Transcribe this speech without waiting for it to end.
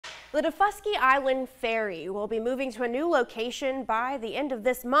The Daufuskie Island Ferry will be moving to a new location by the end of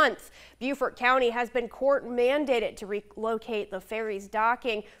this month. Beaufort County has been court mandated to relocate the ferry's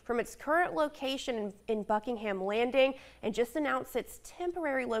docking from its current location in Buckingham Landing and just announced its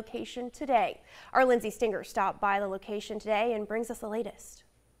temporary location today. Our Lindsay Stinger stopped by the location today and brings us the latest.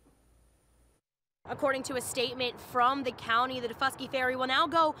 According to a statement from the county, the Daufuskie Ferry will now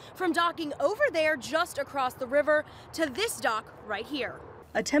go from docking over there just across the river to this dock right here.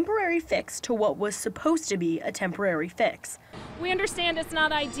 A temporary fix to what was supposed to be a temporary fix. We understand it's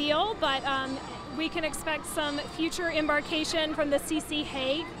not ideal, but we can expect some future embarkation from the C.C.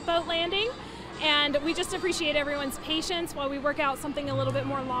 Hague boat landing, and we just appreciate everyone's patience while we work out something a little bit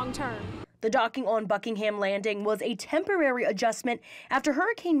more long-term. The docking on Buckingham Landing was a temporary adjustment after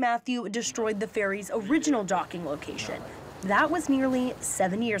Hurricane Matthew destroyed the ferry's original docking location. That was nearly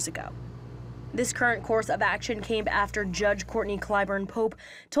 7 years ago. This current course of action came after Judge Courtney Clyburn Pope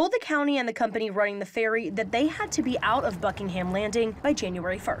told the county and the company running the ferry that they had to be out of Buckingham Landing by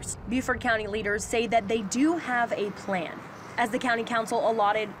January 1st. Beaufort County leaders say that they do have a plan, as the county council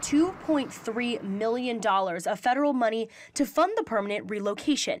allotted $2.3 million of federal money to fund the permanent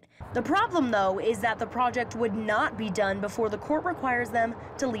relocation. The problem, though, is that the project would not be done before the court requires them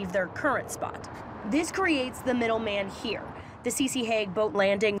to leave their current spot. This creates the middleman here, the C.C. Hague boat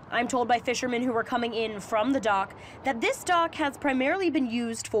landing. I'm told by fishermen who were coming in from the dock that this dock has primarily been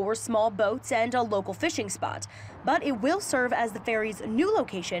used for small boats and a local fishing spot, but it will serve as the ferry's new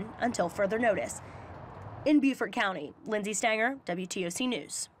location until further notice. In Beaufort County, Lindsay Stanger, WTOC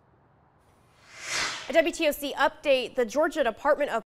News. A WTOC update, the Georgia Department of